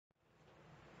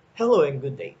Hello and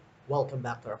good day. Welcome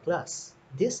back to our class.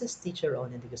 This is Teacher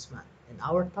Onen Guzman, and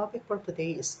our topic for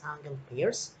today is angle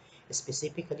pairs.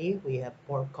 Specifically, we have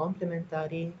four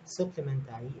complementary,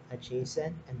 supplementary,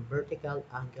 adjacent, and vertical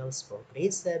angles for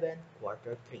grade 7,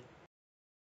 quarter 3.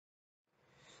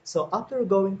 So after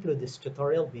going through this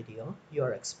tutorial video, you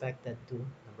are expected to,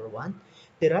 number 1,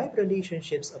 derive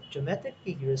relationships of geometric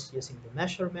figures using the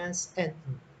measurements and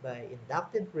by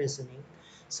inductive reasoning,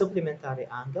 supplementary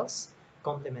angles,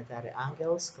 complementary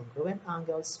angles, congruent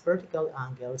angles, vertical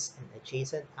angles, and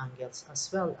adjacent angles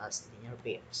as well as linear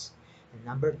pairs. And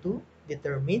number 2,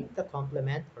 determine the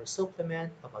complement or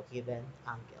supplement of a given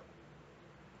angle.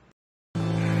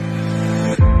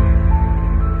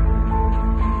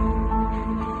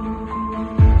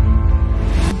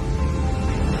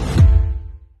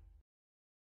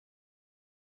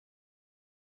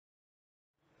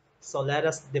 So let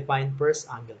us define first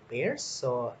angle pairs.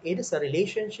 So it is a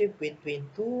relationship between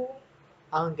two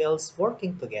angles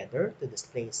working together to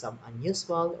display some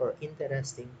unusual or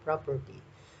interesting property.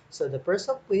 So the first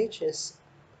of which is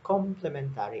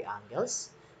complementary angles.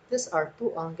 These are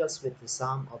two angles with the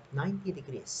sum of 90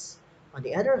 degrees. On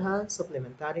the other hand,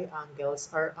 supplementary angles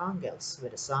are angles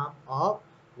with a sum of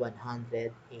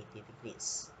 180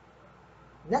 degrees.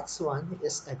 Next one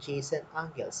is adjacent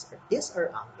angles. These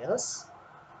are angles,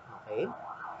 okay,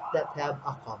 that have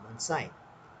a common side.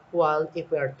 While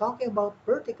if we are talking about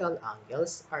vertical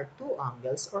angles, are two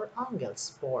angles or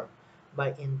angles formed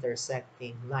by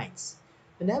intersecting lines.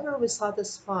 Whenever we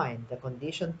satisfy the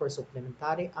condition for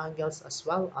supplementary angles as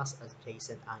well as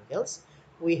adjacent angles,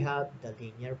 we have the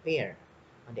linear pair.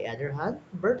 On the other hand,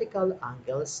 vertical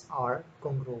angles are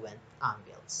congruent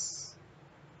angles.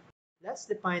 Let's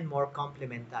define more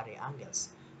complementary angles.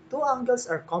 Two angles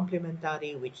are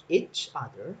complementary with each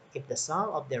other if the sum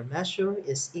of their measure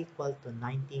is equal to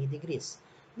 90 degrees.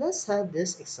 Let's have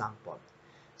this example.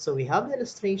 So we have the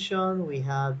illustration, we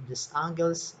have these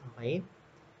angles, okay?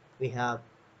 We have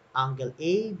angle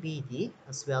ABD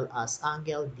as well as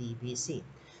angle DBC.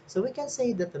 So we can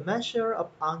say that the measure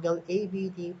of angle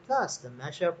ABD plus the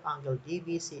measure of angle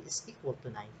DBC is equal to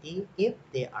 90 if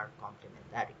they are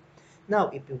complementary. Now,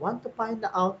 if we want to find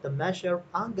out the measure of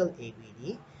angle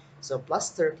ABD, so plus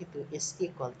 32 is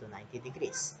equal to 90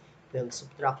 degrees. We'll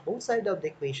subtract both sides of the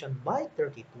equation by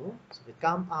 32, so we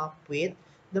come up with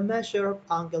the measure of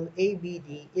angle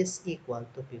ABD is equal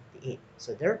to 58.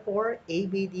 So therefore,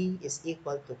 ABD is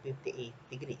equal to 58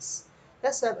 degrees.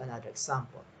 Let's have another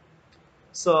example.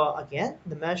 So again,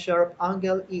 the measure of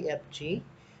angle EFG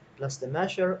plus the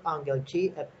measure of angle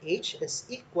GFH is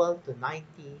equal to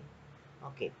 90.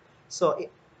 Okay, so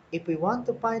if we want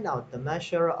to find out the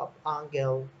measure of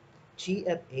angle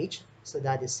GFH, so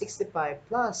that is 65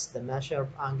 plus the measure of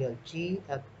angle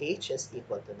GFH is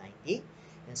equal to 90,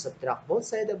 and subtract both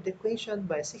sides of the equation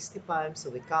by 65, so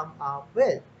we come up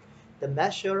with the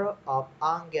measure of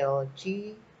angle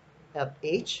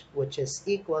GFH, which is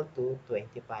equal to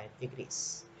 25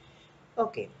 degrees.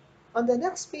 Okay, on the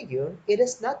next figure, it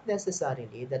is not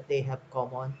necessarily that they have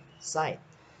common side.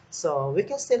 So we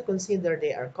can still consider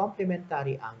they are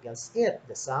complementary angles if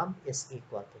the sum is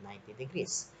equal to 90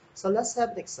 degrees. So let's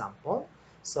have the example.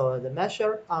 So the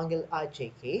measure of angle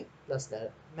IJK plus the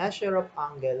measure of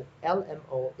angle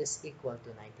LMO is equal to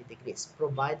 90 degrees,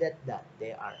 provided that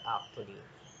they are actually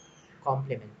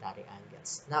complementary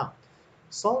angles. Now,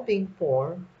 solving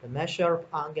for the measure of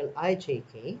angle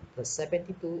IJK plus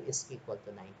 72 is equal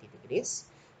to 90 degrees.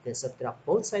 Then subtract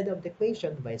both sides of the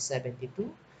equation by 72.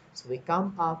 So we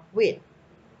come up with,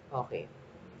 okay,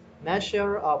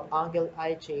 measure of angle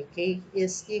IJK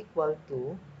is equal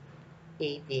to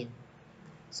 18.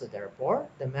 So therefore,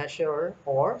 the measure,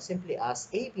 or simply as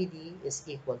ABD, is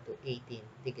equal to 18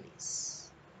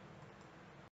 degrees.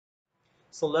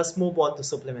 So let's move on to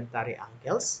supplementary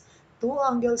angles. Two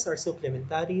angles are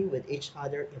supplementary with each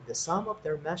other if the sum of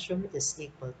their measure is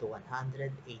equal to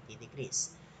 180 degrees.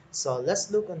 So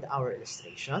let's look on our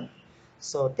illustration.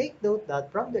 So take note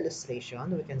that from the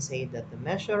illustration, we can say that the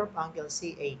measure of angle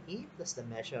CAE plus the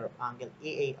measure of angle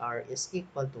EAR is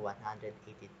equal to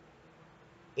 180,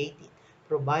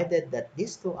 provided that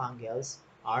these two angles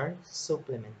are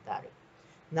supplementary.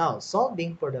 Now,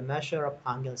 solving for the measure of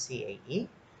angle CAE,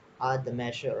 add the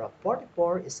measure of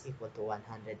 44 is equal to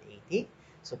 180.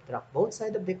 Subtract both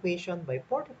sides of the equation by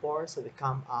 44, so we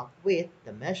come up with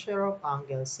the measure of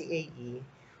angle CAE,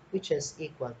 which is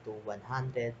equal to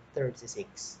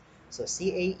 136. So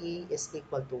CAE is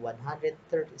equal to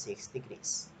 136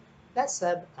 degrees. Let's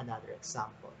have another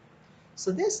example.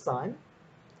 So this time,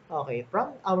 Okay,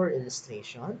 from our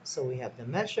illustration, so we have the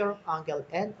measure of angle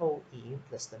NOE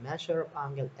plus the measure of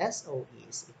angle SOE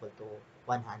is equal to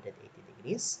 180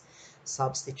 degrees.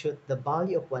 Substitute the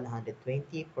value of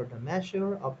 120 for the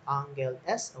measure of angle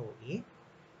SOE.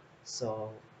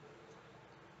 So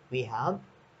we have,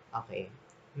 okay,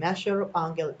 measure of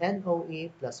angle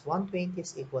NOE plus 120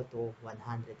 is equal to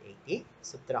 180.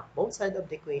 Subtract both sides of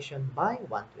the equation by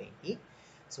 120.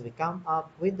 So we come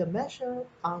up with the measure of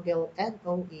angle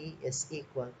NOE is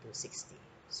equal to 60.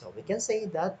 So we can say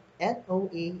that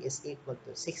NOE is equal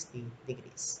to 60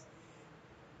 degrees.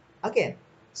 Again,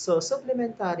 so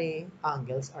supplementary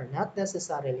angles are not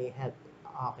necessarily have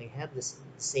the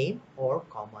same or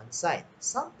common side.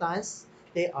 Sometimes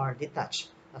they are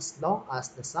detached as long as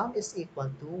the sum is equal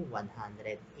to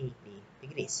 180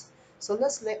 degrees. So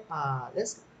let's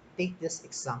take this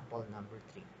example number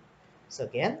 3. So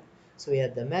again, so we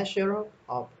have the measure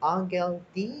of angle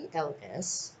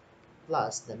DLS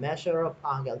plus the measure of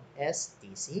angle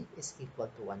STC is equal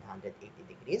to 180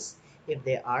 degrees if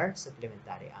they are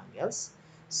supplementary angles.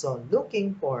 So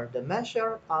looking for the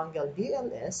measure of angle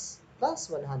DLS plus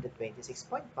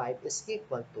 126.5 is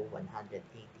equal to 180.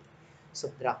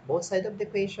 Subtract both sides of the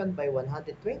equation by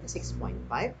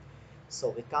 126.5. So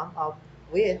we come up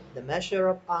with the measure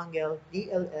of angle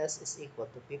DLS is equal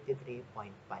to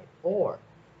 53.5, or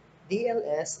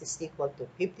DLS is equal to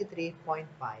 53.5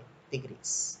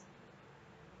 degrees.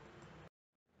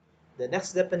 The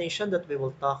next definition that we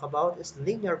will talk about is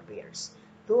linear pairs,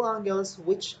 two angles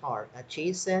which are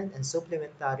adjacent and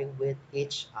supplementary with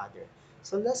each other.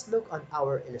 So let's look on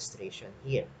our illustration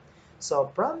here. So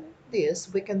from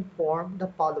this, we can form the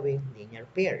following linear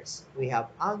pairs. We have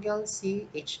angle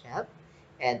CHF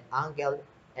and angle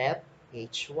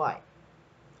FHY.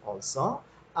 Also,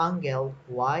 angle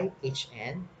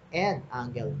YHN and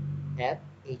angle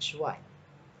FHY.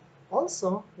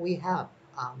 Also, we have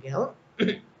angle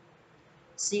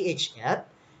CHF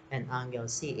and angle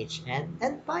CHN.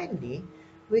 And finally,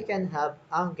 we can have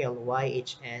angle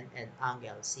YHN and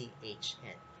angle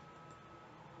CHN.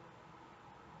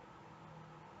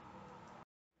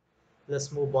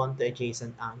 Let's move on to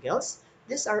adjacent angles.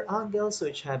 These are angles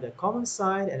which have a common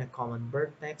side and a common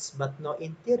vertex but no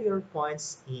interior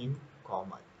points in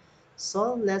common.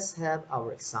 So let's have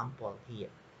our example here.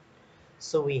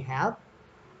 So we have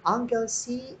angle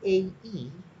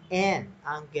CAE and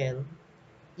angle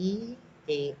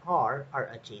EAR are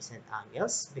adjacent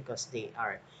angles because they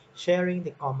are sharing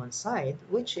the common side,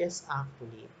 which is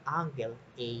actually angle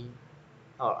A,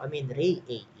 or I mean ray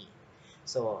AE.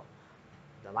 So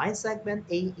the line segment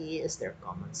AE is their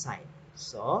common side.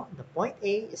 So the point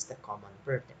A is the common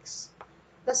vertex.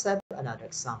 Let's have another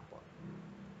example.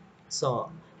 So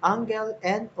angle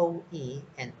NOE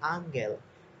and angle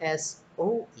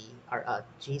SOE are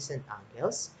adjacent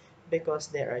angles because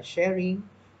they are sharing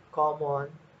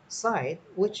common side,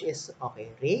 which is, okay,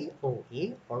 ray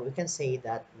OE, or we can say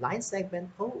that line segment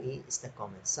OE is the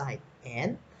common side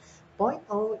and point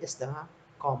O is the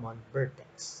common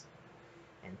vertex.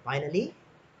 And finally,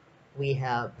 we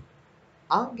have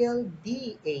angle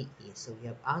DAE. So we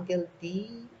have angle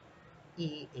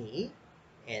DEA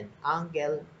and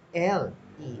angle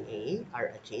LEA are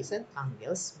adjacent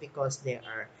angles because they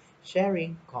are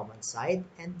sharing common side,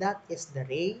 and that is the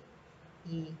ray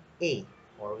EA,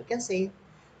 or we can say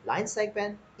line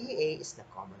segment EA is the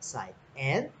common side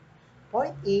and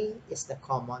point E is the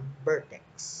common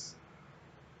vertex.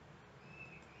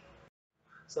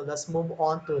 So let's move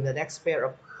on to the next pair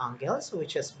of angles,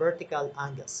 which is vertical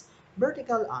angles.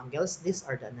 Vertical angles, these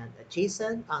are the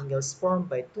non-adjacent angles formed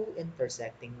by two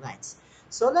intersecting lines.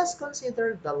 So let's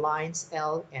consider the lines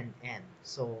L and N.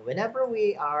 So whenever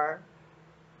we have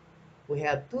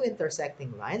two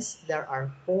intersecting lines, there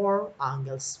are four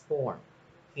angles formed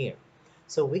here.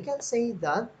 So we can say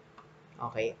that,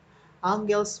 okay,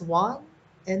 angles 1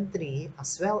 and 3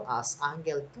 as well as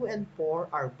angle 2 and 4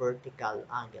 are vertical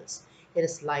angles. It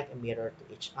is like a mirror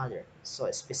to each other.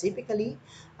 So specifically,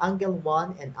 angle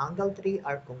 1 and angle 3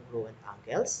 are congruent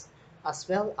angles, as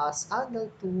well as angle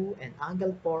 2 and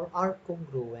angle 4 are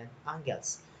congruent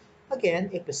angles. Again,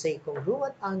 if we say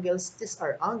congruent angles, these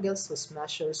are angles whose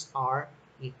measures are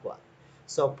equal.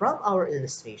 So from our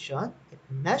illustration, if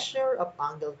measure of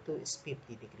angle 2 is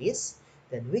 50 degrees,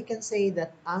 then we can say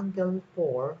that angle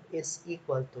 4 is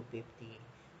equal to 50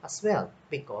 as well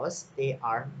because they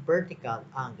are vertical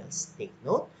angles. Take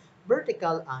note,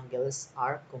 vertical angles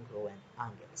are congruent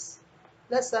angles.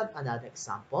 Let's have another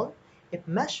example. If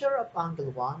measure of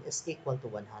angle 1 is equal to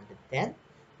 110,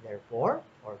 therefore,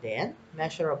 or then,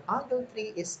 measure of angle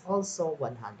 3 is also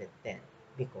 110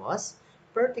 because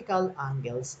vertical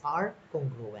angles are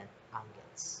congruent angles.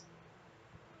 angles.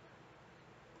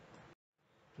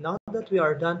 Now that we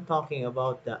are done talking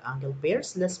about the angle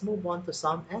pairs, let's move on to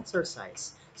some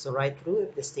exercise. So write true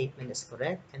if the statement is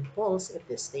correct and false if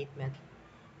the statement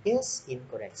is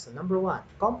incorrect. So number one,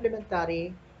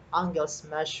 complementary angles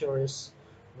measures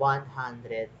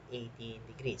 180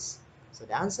 degrees. So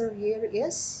the answer here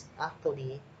is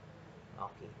actually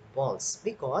okay, false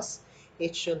because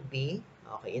it should be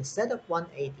okay, instead of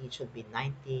 180 it should be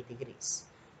 90 degrees.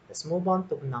 Let's move on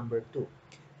to number 2.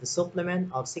 The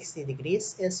supplement of 60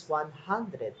 degrees is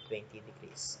 120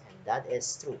 degrees, and that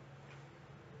is true.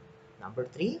 Number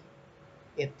 3,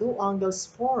 if two angles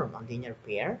form a linear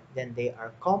pair, then they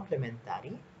are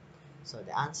complementary. So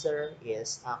the answer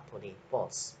is actually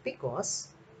false because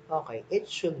okay, it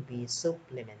should be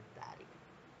supplementary.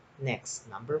 Next,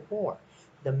 number 4.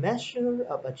 The measure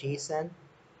of adjacent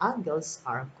angles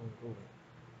are congruent.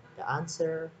 The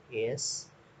answer is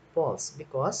false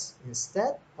because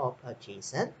instead of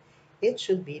adjacent, it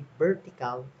should be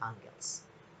vertical angles.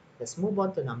 Let's move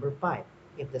on to number 5.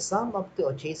 If the sum of two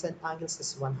adjacent angles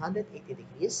is 180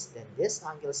 degrees, then these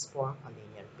angles form a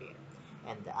linear pair.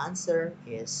 And the answer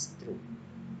is true.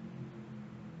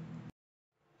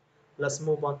 Let's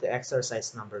move on to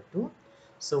exercise number 2.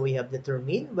 So we have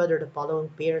determined whether the following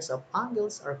pairs of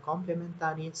angles are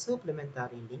complementary,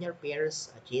 supplementary, linear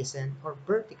pairs, adjacent, or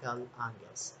vertical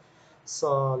angles.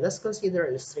 So let's consider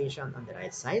illustration on the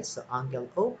right side. So angle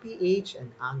OPH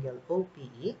and angle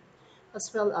OPE,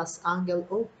 as well as angle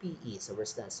OPE. So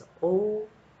where's that? So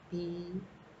OP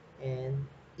and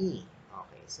E.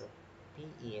 Okay, so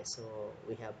PE. So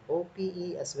we have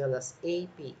OPE as well as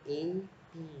AP,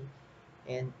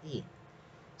 and E.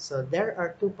 So there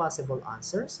are two possible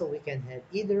answers. So we can have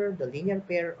either the linear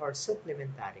pair or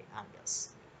supplementary angles.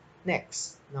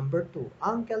 Next, number 2,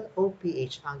 angle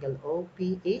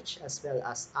OPH as well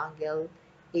as angle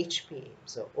HPA.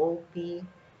 So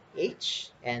OPH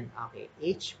and okay,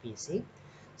 HPC.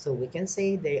 So we can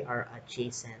say they are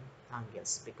adjacent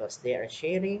angles because they are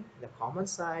sharing the common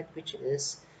side, which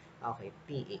is okay,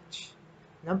 PH.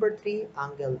 Number 3,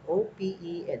 angle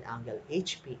OPE and angle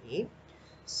HPA.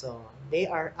 So they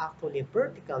are actually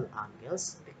vertical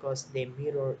angles because they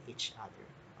mirror each other.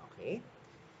 Okay.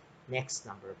 Next,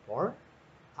 number 4,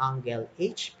 angle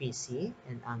HPC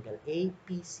and angle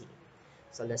APC.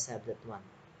 So let's have that one.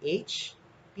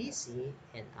 HPC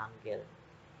and angle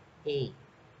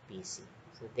APC.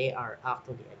 So they are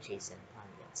actually adjacent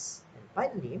angles. And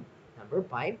finally, number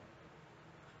 5,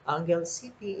 angle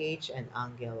CPH and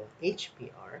angle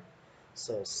HPR.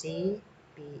 So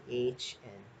CPH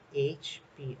and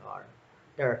HPR.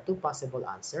 There are two possible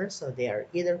answers, so they are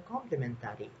either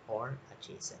complementary or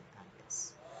adjacent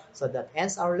angles. So that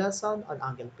ends our lesson on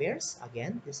angle pairs.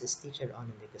 Again, this is Teacher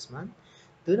Onondi Guzman.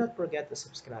 Do not forget to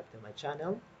subscribe to my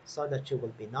channel so that you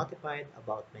will be notified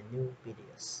about my new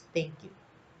videos. Thank you.